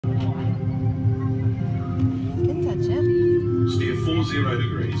Steer 40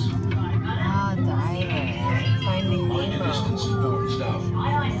 degrees. Ah, diver. Finding Mind your distance to port and stuff.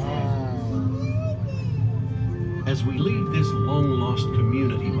 As we leave this long-lost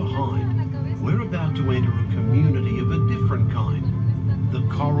community behind, we're about to enter a community of a different kind. The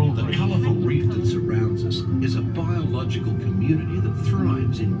coral, the colourful reef that surrounds us, is a biological community that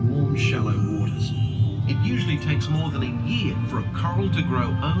thrives in warm, shallow waters. It usually takes more than a year for a coral to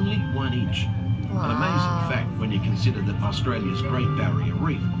grow only 1 inch. Wow. An amazing fact when you consider that Australia's Great Barrier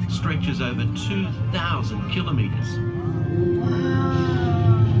Reef stretches over 2,000 kilometres.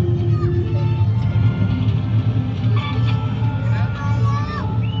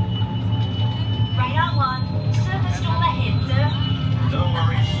 Radar 1, surface storm ahead, sir. No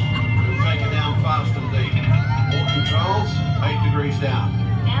worries. We'll take it down fast and deep. All controls, 8 degrees down.